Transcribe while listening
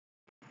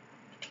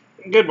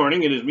Good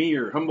morning, it is me,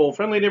 your humble,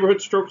 friendly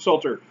neighborhood stroke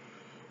salter.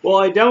 Well,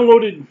 I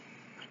downloaded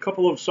a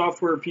couple of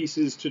software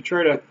pieces to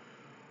try to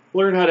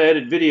learn how to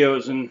edit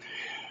videos, and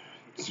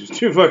it's just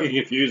too fucking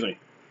confusing.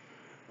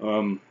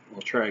 I'll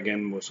try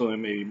again with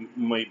something that maybe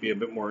might be a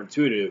bit more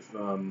intuitive.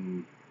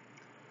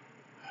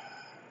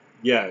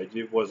 Yeah,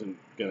 it wasn't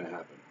going to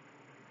happen.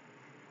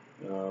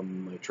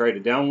 I tried to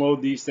download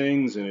these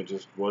things, and it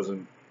just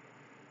wasn't.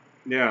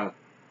 Yeah.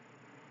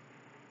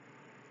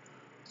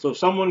 So if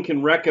someone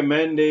can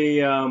recommend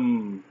a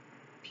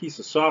piece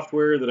of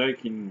software that I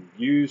can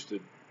use to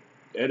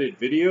edit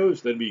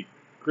videos, that'd be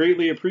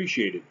greatly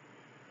appreciated.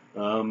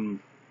 Um,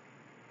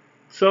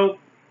 so,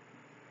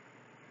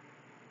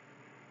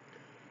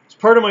 as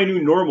part of my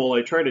new normal,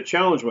 I try to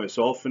challenge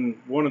myself, and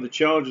one of the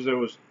challenges I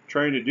was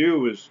trying to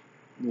do was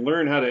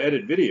learn how to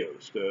edit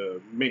videos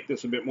to make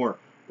this a bit more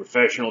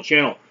professional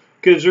channel.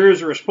 Because there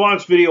is a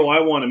response video I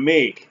want to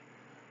make.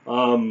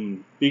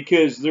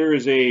 Because there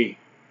is a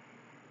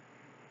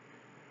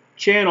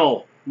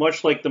channel,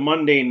 much like the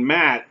mundane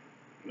Matt,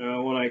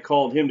 when I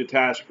called him to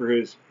task for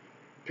his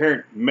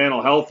apparent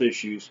mental health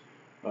issues.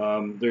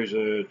 There's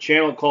a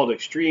channel called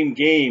Extreme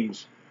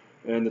Games,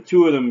 and the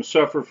two of them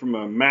suffer from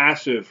a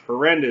massive,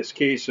 horrendous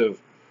case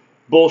of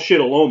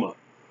bullshit-aloma.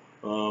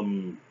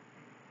 And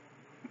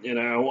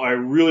I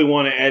really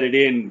want to edit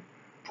in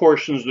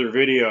portions of their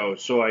video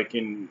so I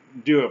can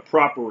do a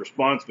proper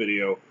response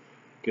video,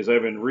 because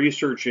I've been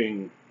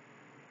researching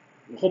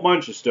a whole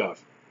bunch of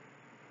stuff.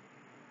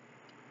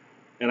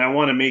 And I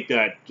want to make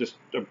that just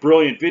a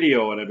brilliant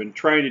video, and I've been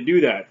trying to do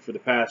that for the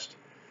past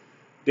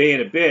day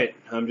and a bit.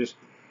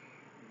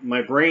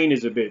 My brain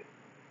is a bit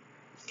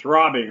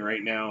throbbing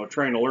right now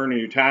trying to learn a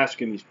new task,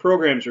 and these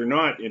programs are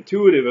not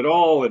intuitive at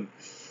all, and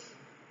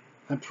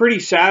I'm pretty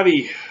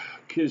savvy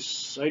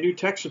because I do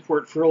tech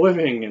support for a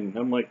living, and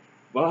I'm like,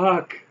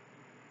 fuck.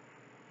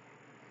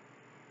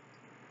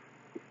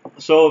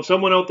 So if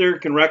someone out there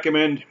can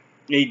recommend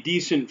a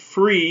decent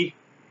free,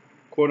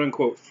 quote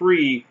unquote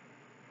free,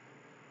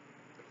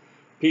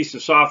 piece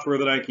of software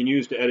that I can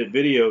use to edit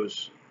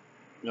videos,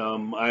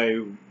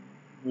 I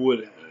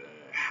would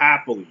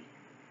happily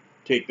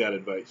take that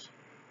advice.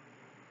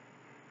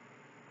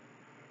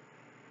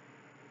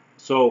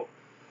 So,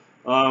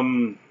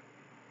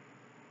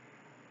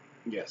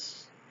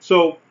 yes.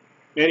 So,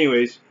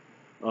 anyways,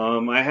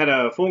 I had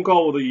a phone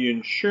call with the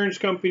insurance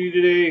company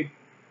today.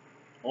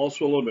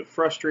 Also a little bit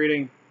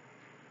frustrating.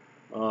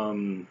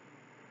 They've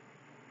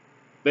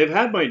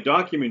had my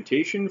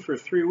documentation for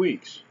 3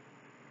 weeks.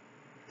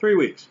 3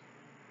 weeks.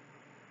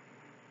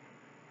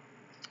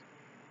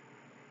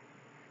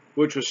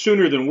 Which was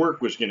sooner than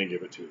work was going to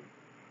give it to them.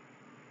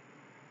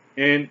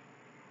 And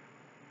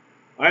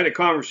I had a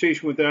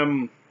conversation with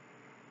them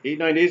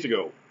 8-9 days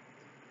ago,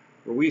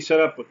 where we set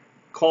up a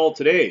call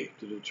today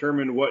to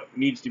determine what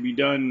needs to be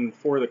done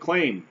for the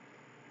claim.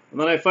 And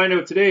then I find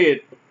out today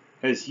it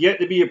has yet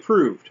to be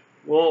approved.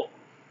 Well,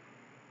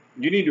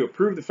 you need to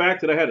approve the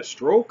fact that I had a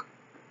stroke?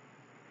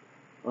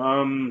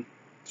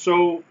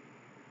 So,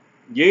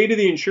 yay to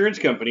the insurance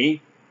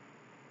company.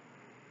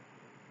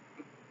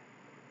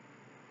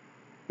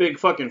 Big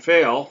fucking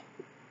fail.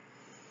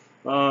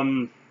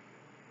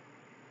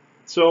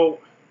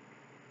 So,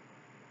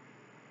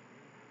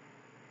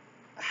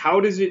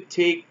 how does it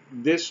take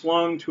this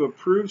long to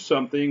approve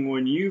something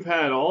when you've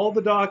had all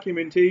the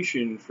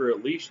documentation for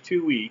at least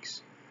 2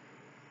 weeks?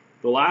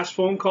 The last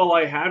phone call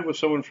I had with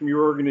someone from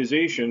your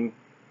organization,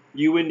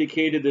 you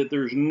indicated that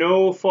there's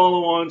no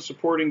follow-on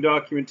supporting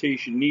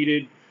documentation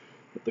needed,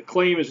 that the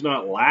claim is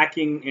not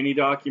lacking any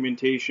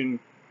documentation,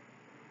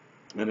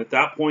 and at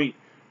that point,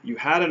 you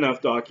had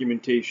enough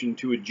documentation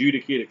to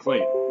adjudicate a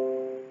claim.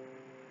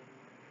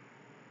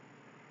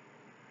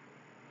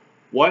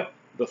 What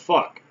the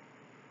fuck?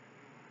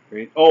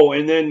 Right? Oh,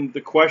 and then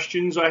the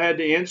questions I had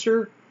to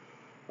answer,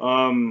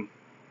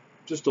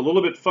 just a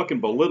little bit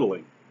fucking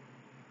belittling.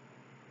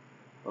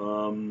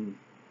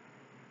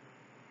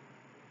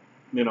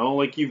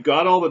 Like you've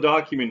got all the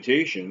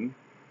documentation.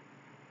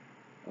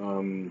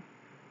 What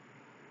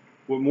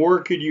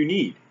more could you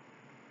need?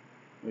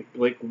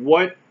 Like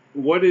what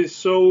is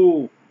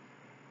so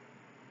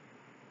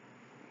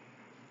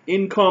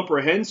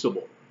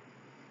incomprehensible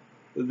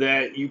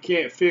that you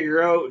can't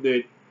figure out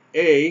that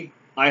A,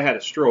 I had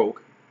a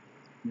stroke,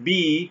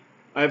 B,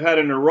 I've had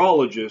a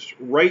neurologist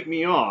write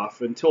me off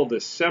until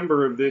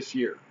December of this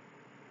year.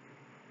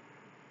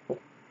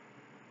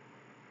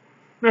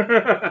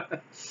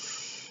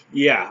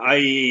 Yeah,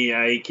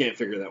 I can't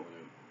figure that one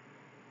out.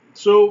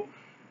 So,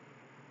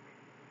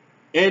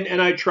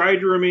 and I tried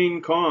to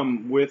remain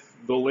calm with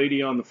the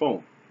lady on the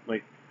phone.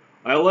 Like,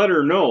 I let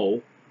her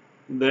know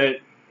that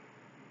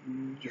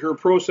her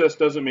process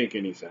doesn't make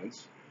any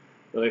sense,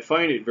 that I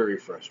find it very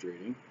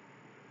frustrating.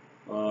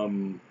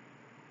 And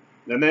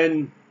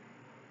then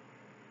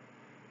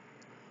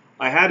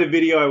I had a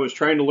video I was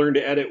trying to learn to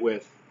edit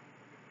with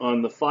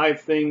on the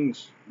 5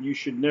 things you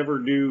should never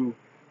do,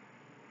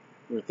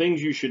 or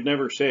things you should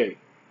never say.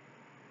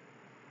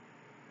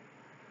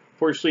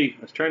 Fortunately,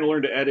 I was trying to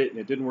learn to edit and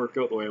it didn't work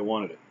out the way I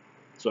wanted it.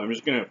 So I'm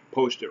just going to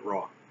post it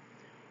raw.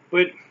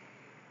 But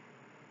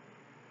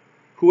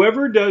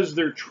whoever does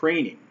their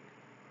training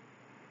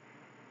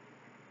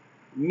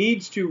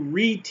needs to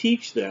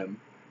reteach them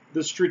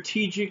the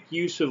strategic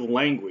use of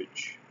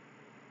language.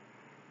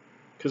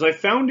 Because I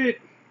found it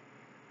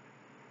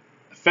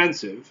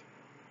offensive,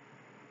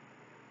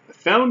 I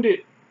found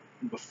it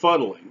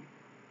befuddling,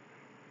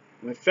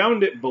 and I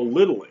found it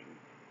belittling.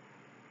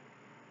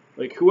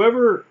 Like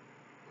whoever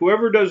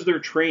does their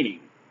training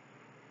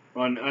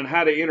on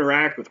how to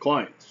interact with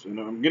clients, and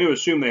I'm going to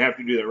assume they have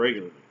to do that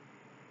regularly.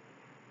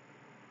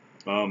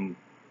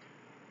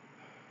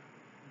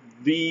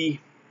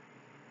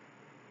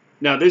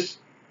 Now this,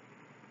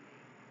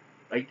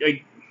 and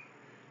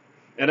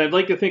I'd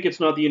like to think it's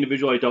not the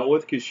individual I dealt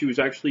with because she was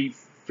actually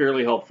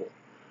fairly helpful,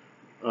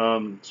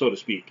 so to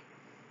speak.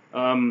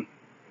 But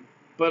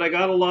I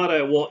got a lot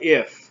of, well,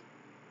 if,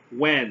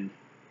 when,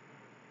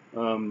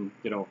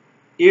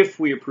 if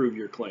we approve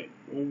your claim.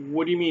 Well,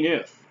 what do you mean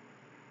if?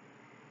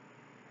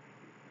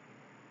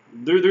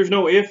 There's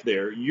no if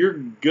there. You're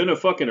gonna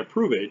fucking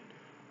approve it.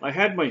 I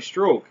had my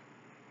stroke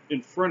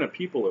in front of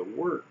people at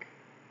work.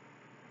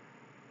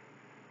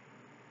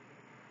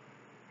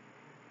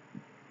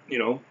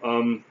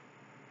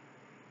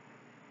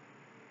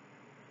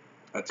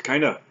 That's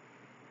kind of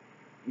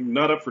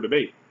not up for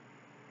debate.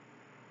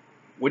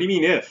 What do you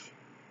mean if?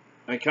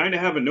 I kind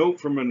of have a note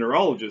from a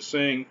neurologist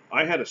saying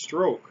I had a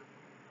stroke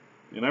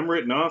and I'm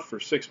written off for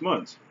 6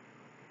 months.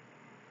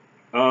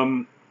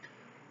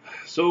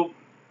 So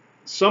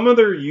some of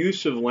their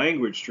use of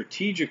language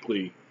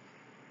strategically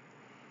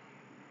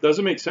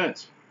doesn't make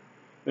sense.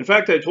 In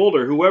fact, I told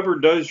her whoever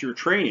does your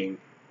training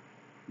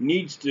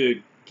needs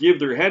to give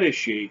their head a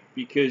shake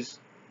because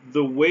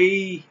the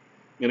way,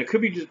 and it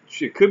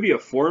could be a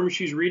form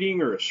she's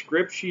reading or a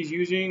script she's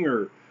using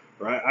or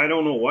I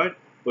don't know what,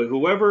 but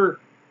whoever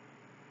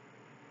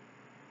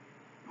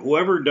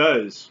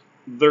does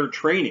their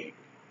training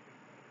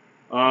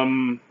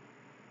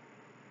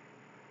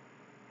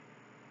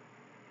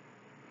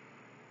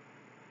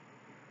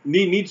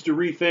needs to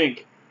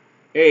rethink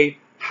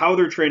how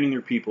they're training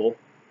their people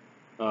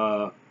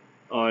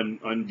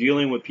on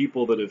dealing with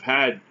people that have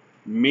had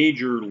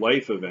major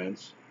life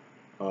events.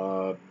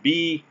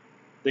 B,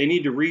 they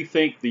need to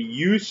rethink the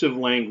use of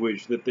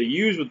language that they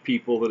use with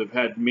people that have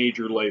had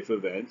major life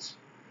events.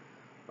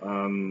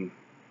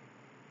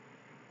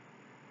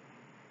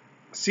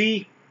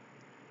 C,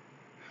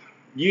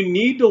 you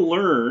need to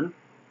learn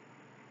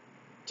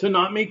to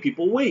not make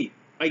people wait.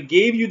 I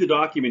gave you the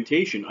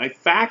documentation. I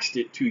faxed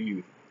it to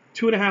you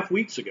 2.5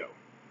 weeks ago.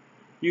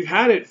 You've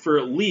had it for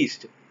at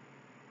least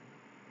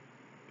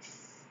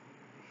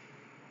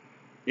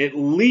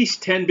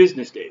 10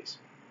 business days.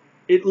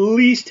 At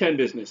least 10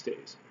 business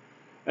days.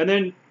 And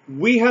then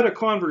we had a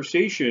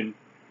conversation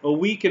a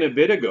week and a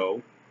bit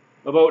ago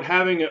about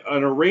having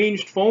an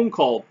arranged phone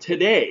call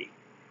today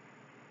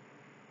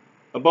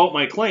about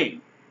my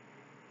claim.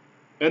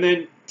 And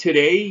then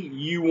today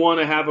you want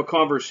to have a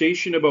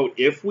conversation about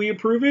if we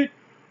approve it?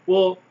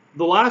 Well,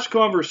 the last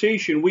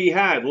conversation we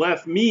had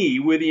left me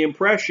with the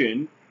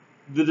impression,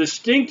 the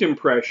distinct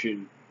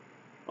impression,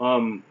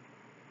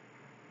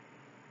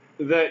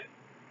 that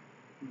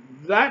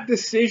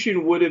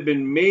decision would have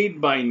been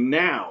made by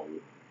now.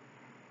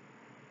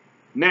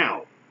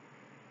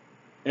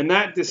 And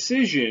that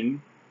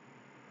decision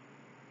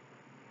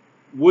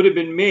would have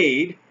been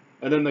made,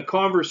 and then the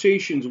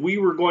conversations we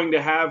were going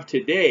to have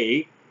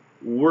today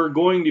were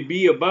going to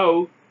be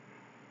about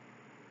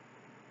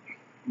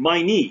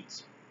my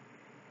needs.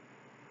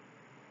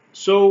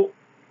 So,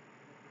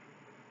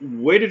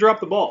 way to drop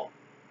the ball,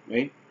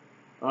 right?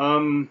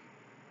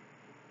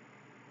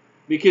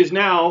 Because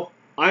now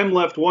I'm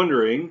left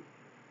wondering,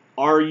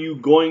 are you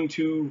going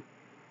to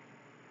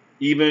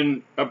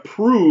even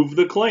approve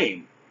the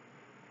claim?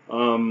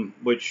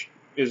 Which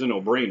is a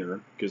no-brainer,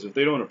 because if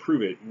they don't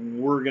approve it,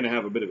 we're going to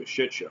have a bit of a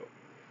shit show.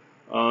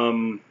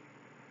 And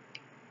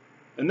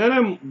then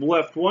I'm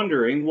left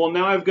wondering, well,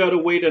 now I've got to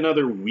wait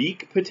another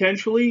week,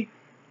 potentially,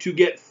 to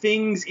get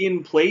things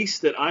in place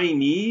that I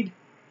need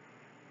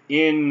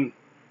in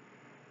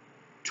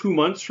 2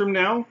 months from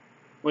now?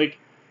 Like,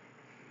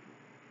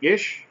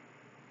 ish.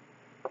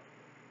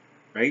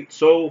 Right?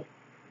 So,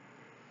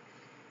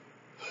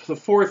 the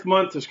 4th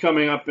month is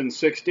coming up in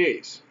 6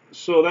 days.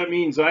 So that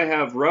means I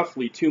have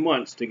roughly 2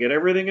 months to get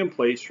everything in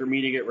place for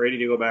me to get ready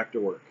to go back to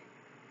work.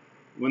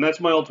 When that's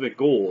my ultimate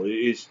goal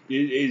is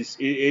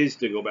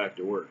to go back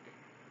to work.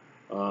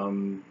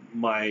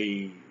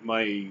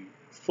 My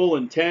full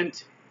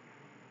intent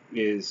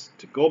is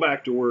to go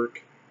back to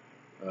work,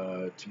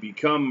 to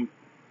become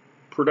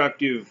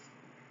productive,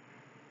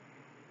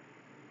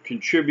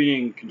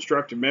 contributing,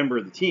 constructive member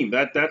of the team.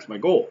 That's my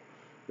goal.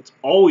 It's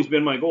always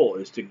been my goal,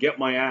 is to get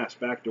my ass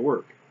back to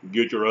work.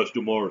 Get your ass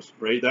to Mars,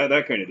 right?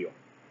 That kind of deal.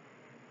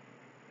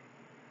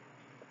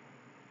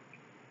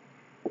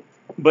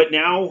 But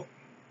now,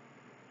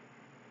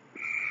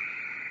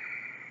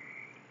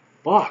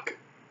 fuck.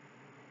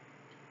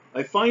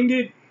 I find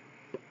it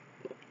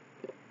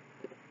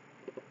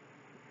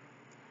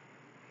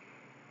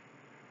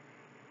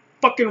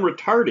fucking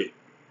retarded.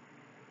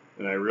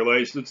 And I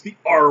realize it's the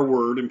R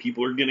word and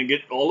people are going to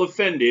get all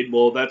offended.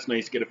 Well, that's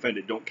nice, get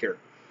offended, don't care.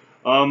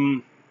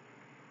 I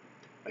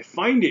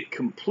find it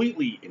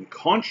completely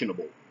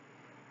unconscionable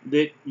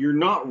that you're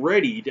not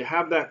ready to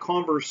have that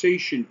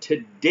conversation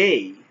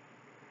today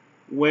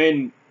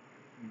when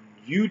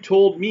you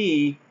told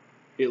me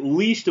at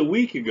least a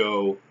week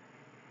ago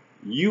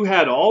you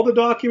had all the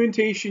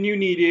documentation you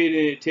needed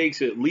and it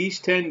takes at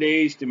least 10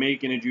 days to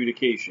make an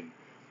adjudication.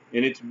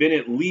 And it's been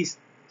at least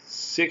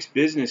 6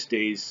 business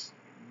days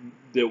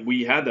that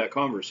we had that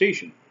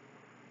conversation.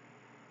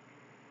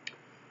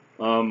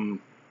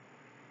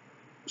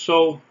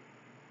 So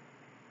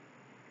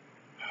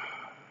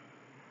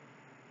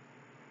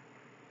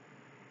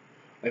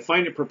I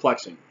find it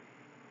perplexing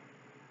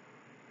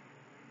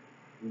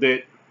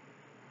that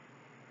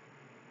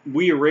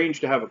we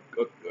arranged to have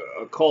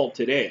a call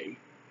today,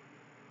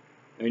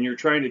 and you're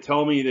trying to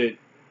tell me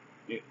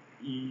that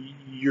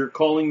you're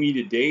calling me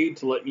today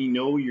to let me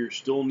know you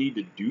still need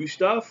to do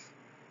stuff?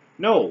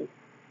 No,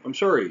 I'm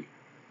sorry.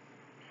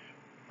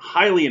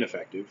 Highly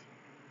ineffective.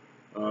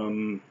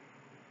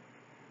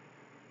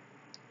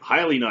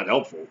 Highly not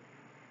helpful.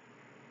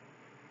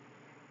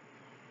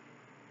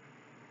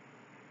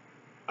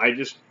 I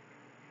just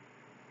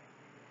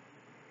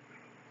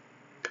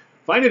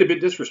find it a bit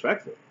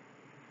disrespectful.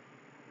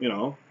 You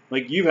know,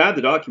 like you've had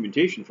the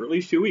documentation for at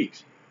least 2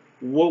 weeks.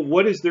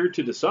 What is there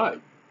to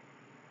decide?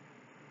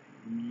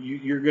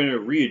 You're going to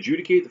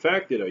re-adjudicate the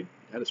fact that I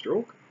had a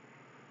stroke?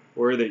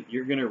 Or that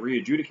you're going to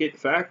re-adjudicate the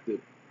fact that,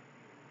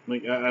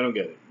 like, I don't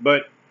get it.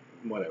 But,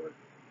 whatever.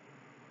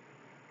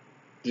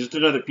 Just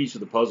another piece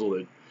of the puzzle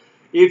that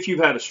if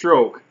you've had a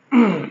stroke,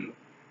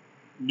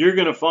 you're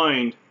going to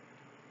find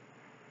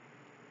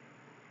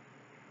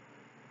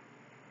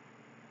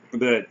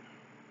that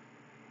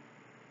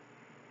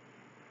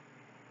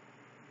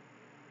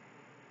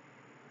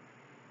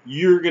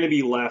you're going to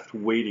be left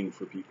waiting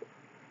for people.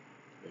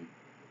 Okay?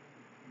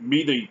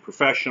 Be they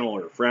professional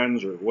or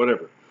friends or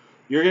whatever.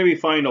 You're going to be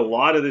finding a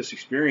lot of this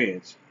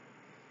experience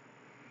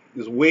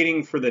is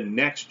waiting for the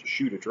next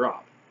shoe to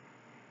drop.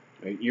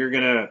 Right? You're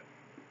going to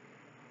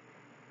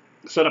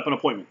set up an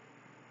appointment.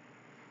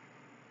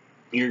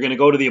 You're going to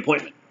go to the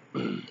appointment.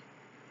 And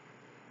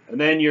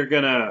then you're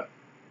going to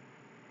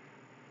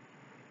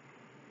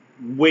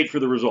wait for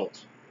the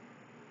results.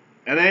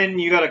 And then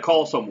you got to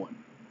call someone.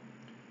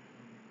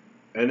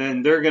 And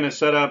then they're going to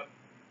set up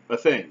a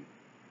thing.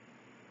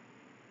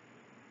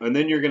 And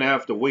then you're going to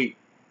have to wait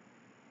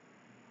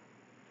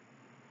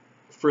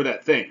for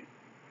that thing.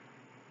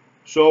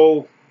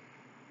 So,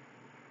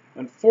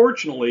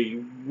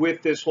 unfortunately,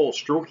 with this whole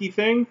strokey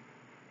thing,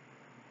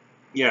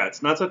 yeah,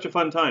 it's not such a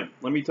fun time,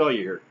 let me tell you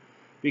here.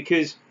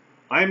 Because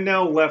I'm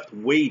now left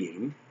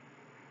waiting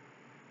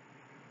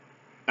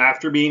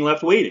after being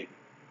left waiting.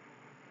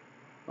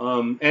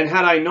 And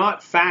had I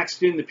not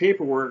faxed in the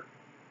paperwork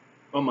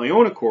on my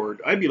own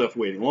accord, I'd be left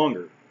waiting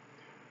longer.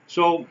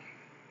 So,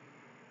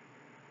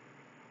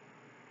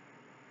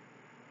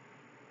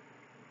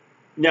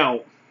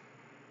 now,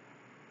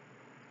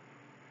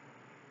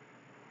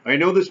 I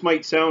know this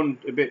might sound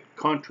a bit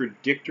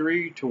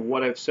contradictory to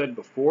what I've said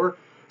before.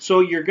 So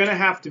you're going to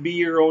have to be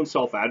your own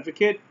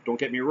self-advocate. Don't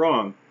get me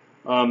wrong.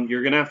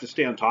 You're going to have to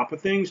stay on top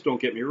of things.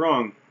 Don't get me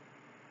wrong.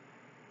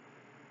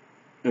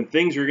 And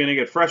things are going to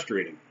get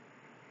frustrating.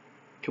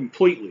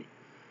 Completely.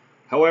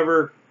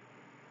 However,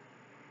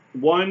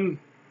 one,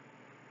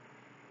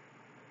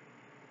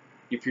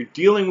 if you're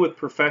dealing with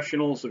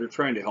professionals that are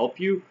trying to help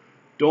you,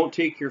 don't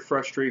take your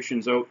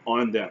frustrations out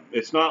on them.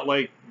 It's not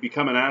like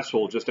become an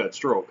asshole just at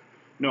stroke.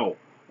 No.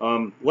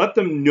 Let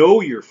them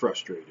know you're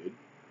frustrated.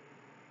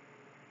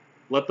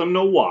 Let them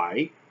know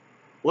why.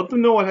 Let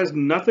them know it has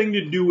nothing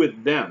to do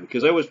with them.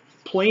 Because I was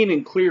plain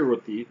and clear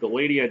with the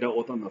lady I dealt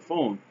with on the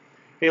phone.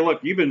 Hey,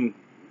 look, you've been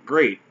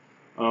great.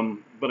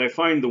 But I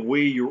find the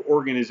way your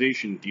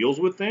organization deals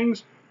with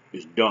things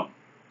is dumb.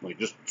 Like,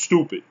 just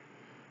stupid.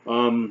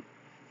 And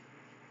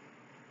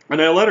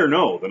I let her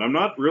know that I'm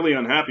not really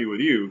unhappy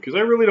with you, because I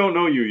really don't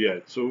know you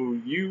yet, so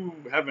you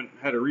haven't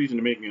had a reason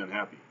to make me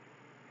unhappy.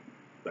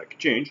 That could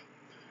change.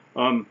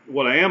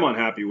 What I am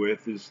unhappy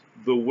with is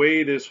the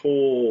way this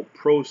whole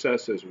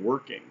process is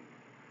working.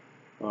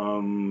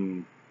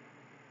 Not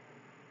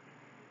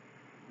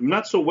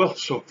so well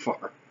so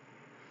far.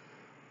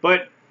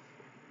 But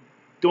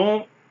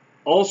don't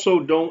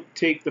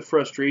take the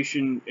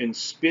frustration and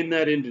spin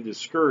that into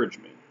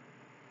discouragement,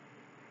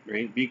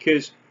 right?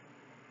 Because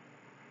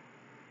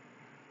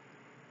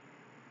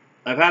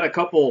I've had a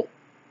couple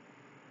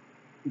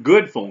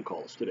good phone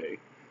calls today.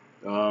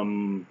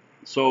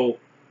 So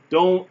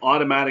don't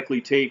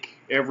automatically take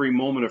every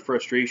moment of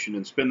frustration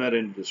and spin that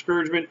into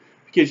discouragement,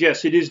 because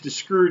yes, it is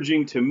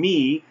discouraging to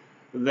me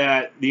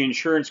that the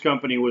insurance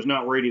company was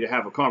not ready to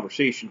have a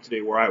conversation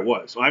today where I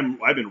was.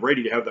 I've been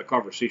ready to have that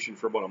conversation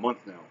for about a month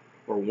now,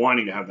 or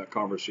wanting to have that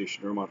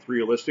conversation for a month.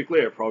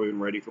 Realistically, I've probably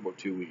been ready for about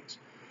 2 weeks.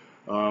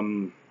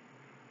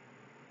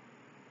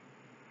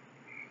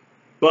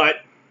 But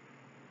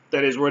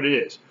that is what it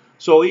is.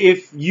 So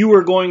if you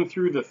are going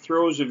through the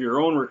throes of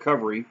your own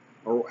recovery,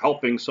 or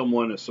helping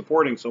someone,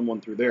 supporting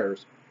someone through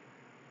theirs,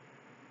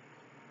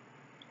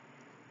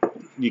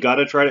 you got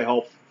to try to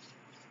help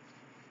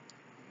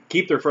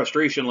keep their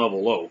frustration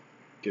level low,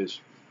 because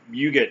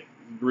you get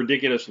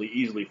ridiculously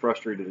easily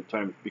frustrated at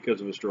times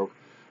because of a stroke.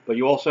 But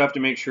you also have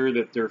to make sure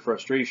that their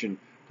frustration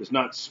does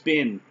not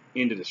spin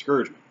into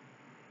discouragement.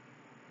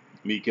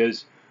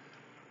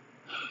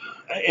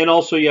 And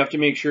also you have to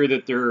make sure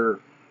that their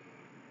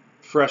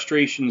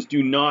frustrations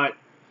do not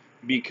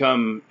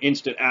become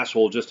instant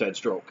asshole just had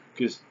stroke,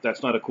 because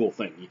that's not a cool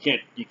thing. You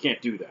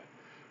can't do that.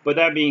 But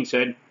that being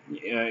said,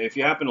 if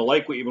you happen to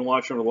like what you've been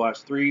watching over the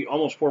last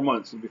almost 4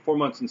 months, it'll be 4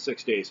 months and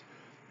 6 days,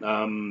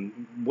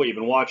 what you've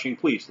been watching,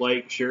 please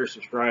like, share,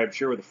 subscribe,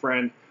 share with a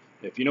friend.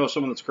 If you know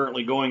someone that's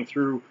currently going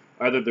through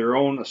either their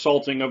own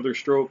assaulting of their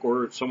stroke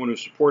or someone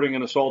who's supporting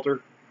an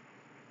assaulter,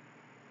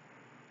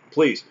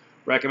 please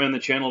recommend the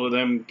channel to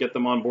them, get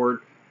them on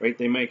board, right?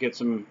 They might get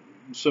something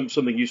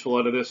useful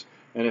out of this.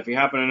 And if you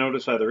happen to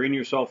notice either in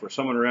yourself or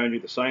someone around you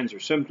the signs or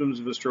symptoms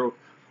of a stroke,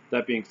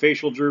 that being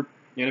facial droop,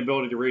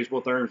 inability to raise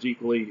both arms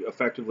equally,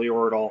 effectively,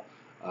 or at all,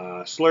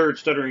 slurred,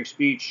 stuttering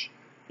speech,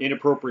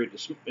 inability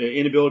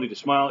to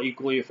smile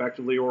equally,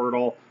 effectively, or at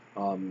all,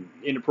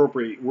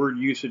 inappropriate word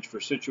usage for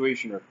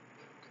situation or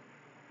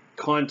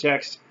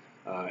context,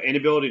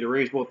 inability to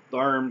raise both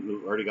arms,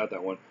 already got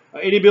that one,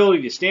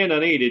 inability to stand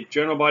unaided,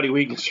 general body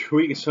weakness or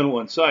weakness on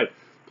one side,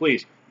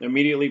 please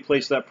immediately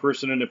place that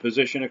person in a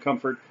position of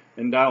comfort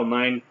and dial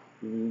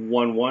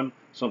 911.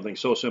 Something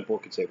so simple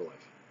could save a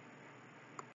life.